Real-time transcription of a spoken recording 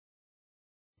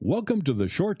Welcome to the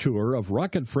short tour of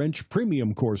Rocket French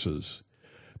Premium courses.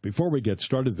 Before we get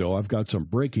started, though, I've got some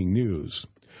breaking news.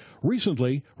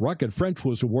 Recently, Rocket French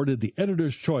was awarded the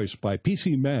Editor's Choice by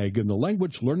PC Mag in the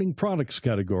Language Learning Products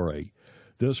category.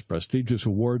 This prestigious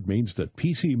award means that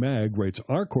PC Mag rates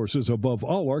our courses above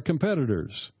all our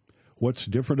competitors. What's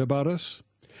different about us?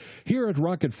 Here at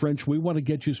Rocket French, we want to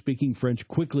get you speaking French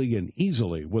quickly and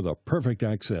easily with a perfect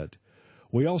accent.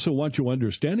 We also want you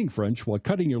understanding French while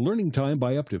cutting your learning time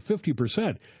by up to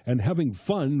 50% and having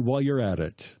fun while you're at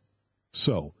it.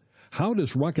 So, how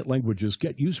does Rocket Languages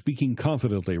get you speaking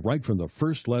confidently right from the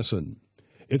first lesson?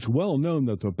 It's well known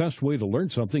that the best way to learn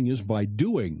something is by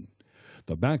doing.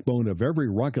 The backbone of every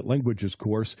Rocket Languages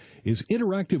course is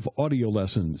interactive audio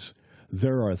lessons.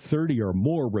 There are 30 or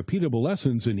more repeatable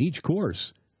lessons in each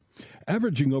course.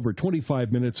 Averaging over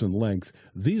 25 minutes in length,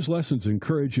 these lessons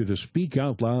encourage you to speak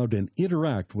out loud and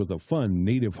interact with the fun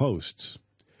native hosts.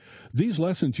 These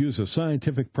lessons use a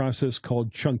scientific process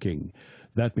called chunking.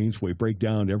 That means we break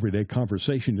down everyday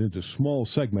conversation into small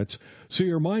segments so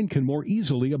your mind can more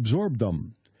easily absorb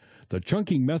them. The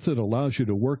chunking method allows you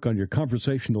to work on your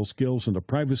conversational skills in the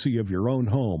privacy of your own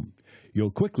home.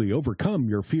 You'll quickly overcome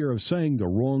your fear of saying the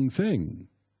wrong thing.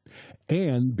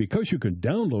 And because you can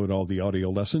download all the audio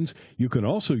lessons, you can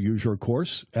also use your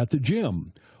course at the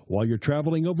gym, while you're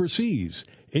traveling overseas,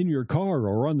 in your car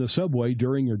or on the subway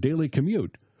during your daily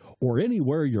commute, or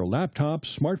anywhere your laptop,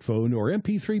 smartphone, or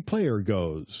MP3 player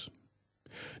goes.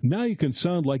 Now you can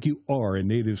sound like you are a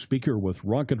native speaker with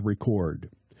Rocket Record.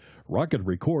 Rocket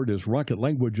Record is Rocket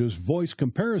Language's voice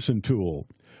comparison tool.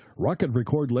 Rocket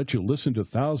Record lets you listen to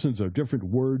thousands of different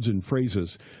words and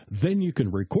phrases. Then you can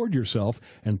record yourself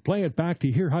and play it back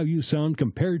to hear how you sound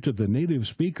compared to the native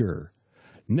speaker.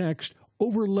 Next,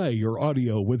 overlay your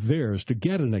audio with theirs to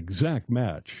get an exact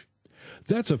match.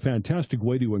 That's a fantastic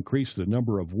way to increase the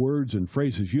number of words and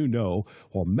phrases you know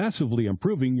while massively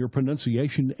improving your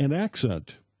pronunciation and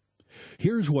accent.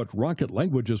 Here's what Rocket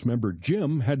Languages member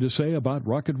Jim had to say about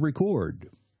Rocket Record.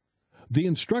 The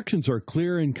instructions are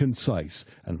clear and concise,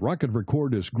 and Rocket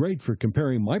Record is great for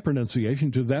comparing my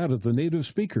pronunciation to that of the native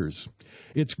speakers.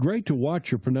 It's great to watch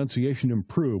your pronunciation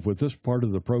improve with this part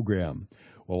of the program.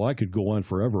 Well, I could go on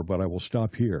forever, but I will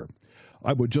stop here.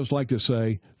 I would just like to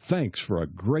say thanks for a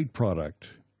great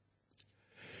product.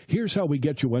 Here's how we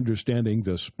get you understanding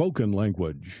the spoken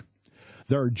language.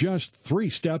 There are just 3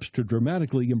 steps to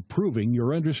dramatically improving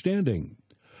your understanding.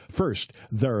 First,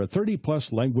 there are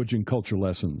 30-plus language and culture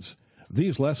lessons.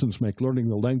 These lessons make learning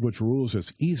the language rules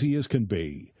as easy as can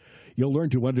be. You'll learn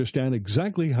to understand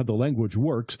exactly how the language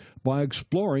works by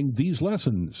exploring these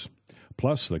lessons.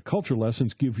 Plus, the culture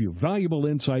lessons give you valuable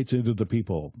insights into the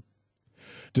people.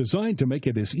 Designed to make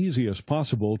it as easy as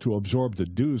possible to absorb the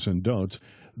do's and don'ts,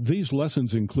 these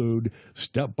lessons include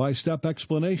step-by-step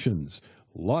explanations,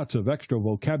 lots of extra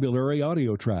vocabulary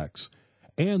audio tracks,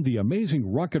 and the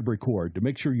amazing Rocket Record to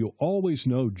make sure you always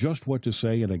know just what to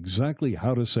say and exactly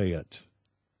how to say it.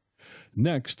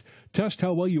 Next, test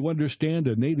how well you understand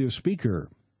a native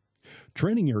speaker.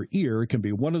 Training your ear can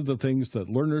be one of the things that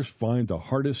learners find the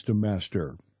hardest to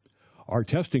master. Our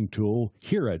testing tool,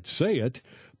 Hear It, Say It,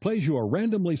 plays you a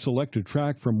randomly selected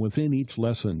track from within each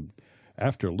lesson.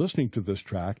 After listening to this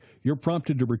track, you're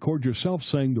prompted to record yourself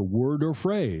saying the word or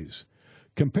phrase.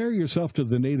 Compare yourself to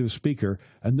the native speaker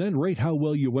and then rate how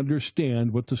well you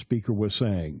understand what the speaker was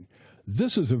saying.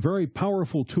 This is a very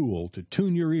powerful tool to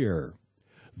tune your ear.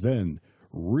 Then,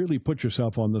 really put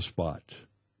yourself on the spot.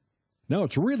 Now,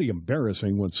 it's really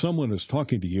embarrassing when someone is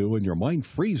talking to you and your mind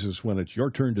freezes when it's your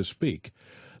turn to speak.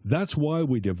 That's why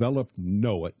we developed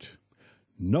Know It.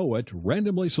 Know It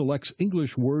randomly selects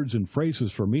English words and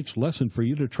phrases from each lesson for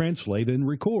you to translate and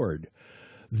record.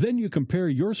 Then you compare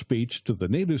your speech to the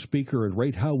native speaker and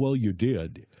rate how well you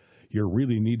did. You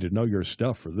really need to know your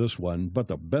stuff for this one, but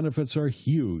the benefits are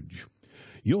huge.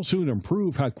 You'll soon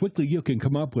improve how quickly you can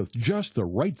come up with just the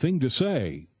right thing to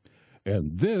say.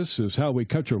 And this is how we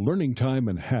cut your learning time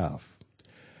in half.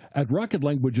 At Rocket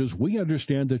Languages, we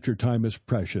understand that your time is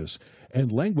precious,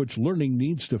 and language learning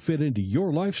needs to fit into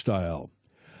your lifestyle.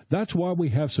 That's why we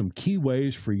have some key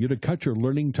ways for you to cut your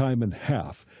learning time in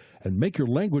half and make your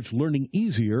language learning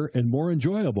easier and more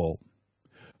enjoyable.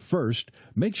 First,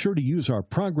 make sure to use our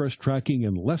progress tracking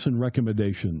and lesson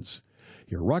recommendations.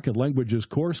 Your Rocket Languages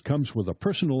course comes with a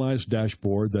personalized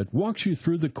dashboard that walks you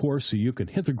through the course so you can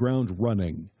hit the ground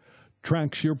running,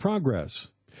 tracks your progress,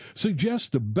 suggests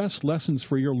the best lessons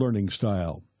for your learning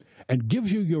style, and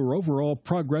gives you your overall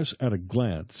progress at a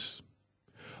glance.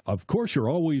 Of course, you're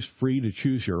always free to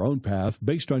choose your own path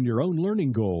based on your own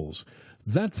learning goals.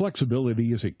 That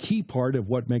flexibility is a key part of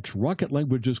what makes Rocket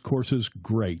Languages courses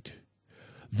great.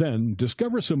 Then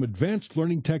discover some advanced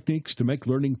learning techniques to make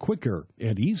learning quicker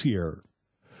and easier.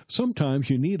 Sometimes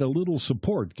you need a little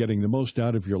support getting the most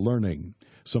out of your learning.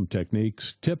 Some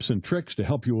techniques, tips, and tricks to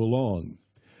help you along.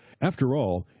 After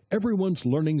all, everyone's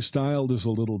learning style is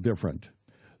a little different.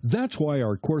 That's why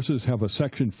our courses have a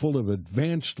section full of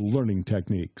advanced learning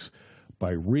techniques.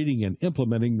 By reading and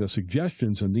implementing the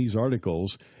suggestions in these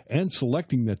articles and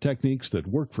selecting the techniques that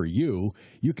work for you,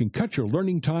 you can cut your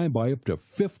learning time by up to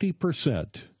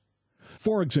 50%.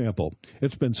 For example,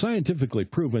 it's been scientifically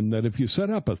proven that if you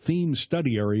set up a themed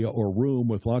study area or room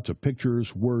with lots of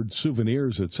pictures, words,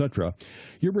 souvenirs, etc.,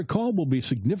 your recall will be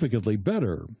significantly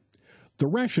better. The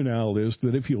rationale is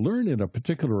that if you learn in a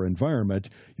particular environment,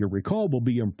 your recall will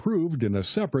be improved in a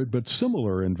separate but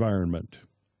similar environment.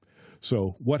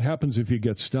 So, what happens if you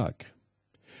get stuck?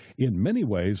 In many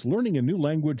ways, learning a new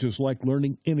language is like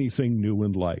learning anything new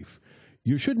in life.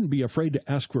 You shouldn't be afraid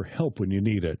to ask for help when you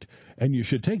need it, and you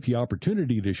should take the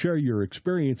opportunity to share your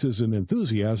experiences and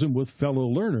enthusiasm with fellow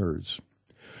learners.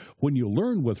 When you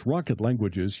learn with Rocket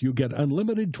Languages, you get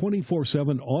unlimited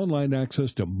 24/7 online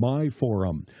access to My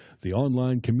Forum, the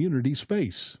online community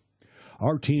space.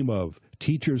 Our team of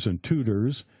teachers and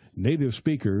tutors, native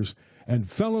speakers, and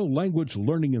fellow language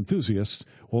learning enthusiasts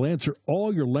will answer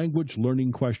all your language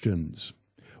learning questions.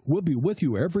 We'll be with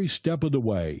you every step of the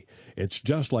way. It's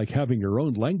just like having your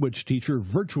own language teacher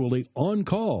virtually on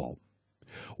call.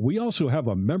 We also have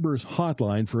a members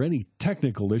hotline for any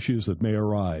technical issues that may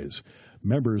arise.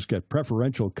 Members get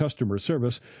preferential customer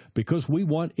service because we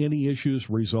want any issues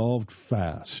resolved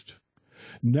fast.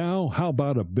 Now, how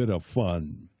about a bit of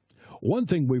fun? One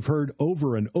thing we've heard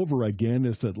over and over again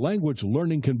is that language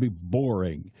learning can be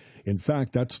boring. In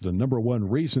fact, that's the number one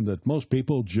reason that most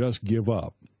people just give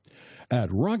up.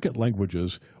 At Rocket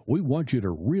Languages, we want you to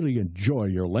really enjoy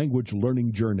your language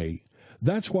learning journey.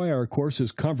 That's why our course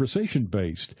is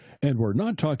conversation-based, and we're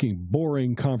not talking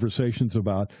boring conversations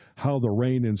about how the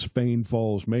rain in Spain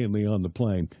falls mainly on the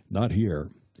plain. Not here.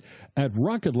 At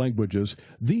Rocket Languages,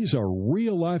 these are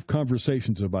real-life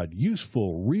conversations about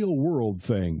useful, real-world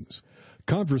things.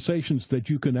 Conversations that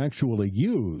you can actually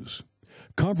use.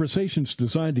 Conversations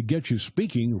designed to get you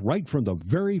speaking right from the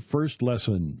very first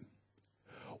lesson.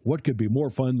 What could be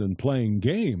more fun than playing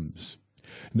games?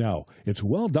 Now, it's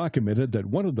well documented that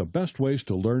one of the best ways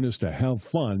to learn is to have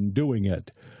fun doing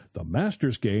it. The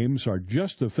Masters games are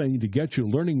just the thing to get you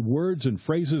learning words and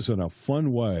phrases in a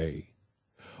fun way.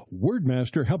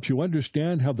 WordMaster helps you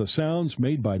understand how the sounds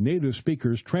made by native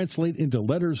speakers translate into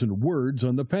letters and words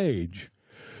on the page.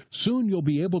 Soon you'll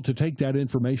be able to take that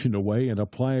information away and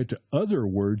apply it to other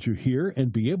words you hear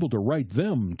and be able to write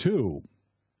them, too.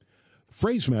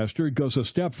 PhraseMaster goes a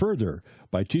step further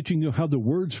by teaching you how the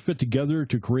words fit together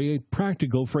to create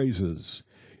practical phrases.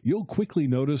 You'll quickly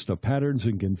notice the patterns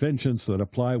and conventions that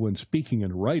apply when speaking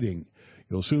and writing.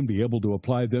 You'll soon be able to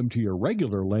apply them to your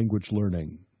regular language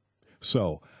learning.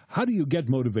 So, how do you get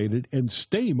motivated and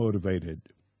stay motivated?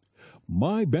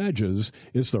 My Badges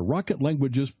is the Rocket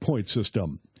Languages point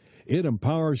system. It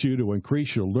empowers you to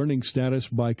increase your learning status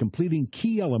by completing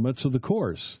key elements of the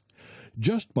course.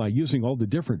 Just by using all the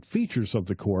different features of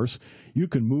the course, you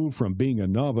can move from being a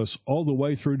novice all the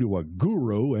way through to a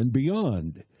guru and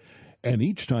beyond. And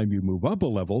each time you move up a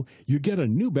level, you get a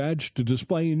new badge to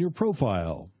display in your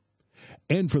profile.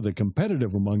 And for the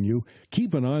competitive among you,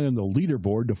 keep an eye on the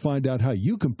leaderboard to find out how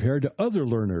you compare to other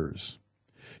learners.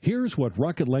 Here's what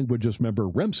Rocket Languages member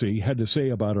Remsi had to say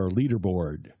about our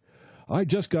leaderboard. I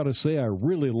just got to say I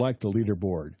really like the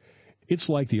leaderboard. It's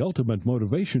like the ultimate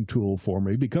motivation tool for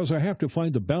me because I have to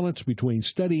find the balance between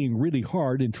studying really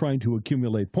hard and trying to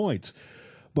accumulate points.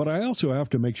 But I also have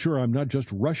to make sure I'm not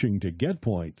just rushing to get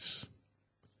points.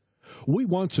 We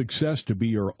want success to be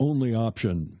your only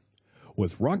option.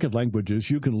 With Rocket Languages,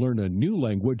 you can learn a new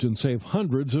language and save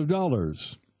hundreds of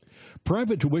dollars.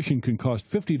 Private tuition can cost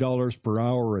 $50 per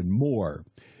hour and more.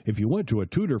 If you went to a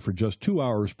tutor for just 2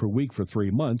 hours per week for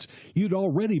 3 months, you'd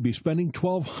already be spending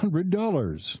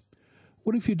 $1,200.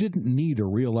 What if you didn't need a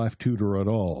real-life tutor at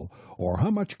all? Or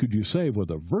how much could you save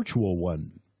with a virtual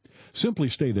one? Simply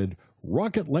stated,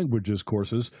 Rocket Languages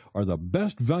courses are the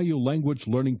best value language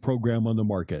learning program on the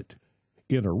market.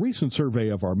 In a recent survey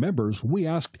of our members, we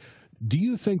asked, do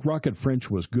you think Rocket French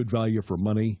was good value for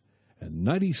money? And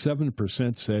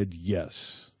 97% said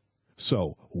yes.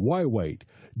 So, why wait?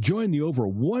 Join the over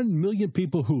 1 million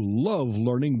people who love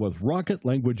learning with Rocket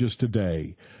Languages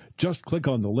today. Just click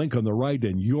on the link on the right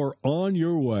and you're on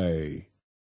your way.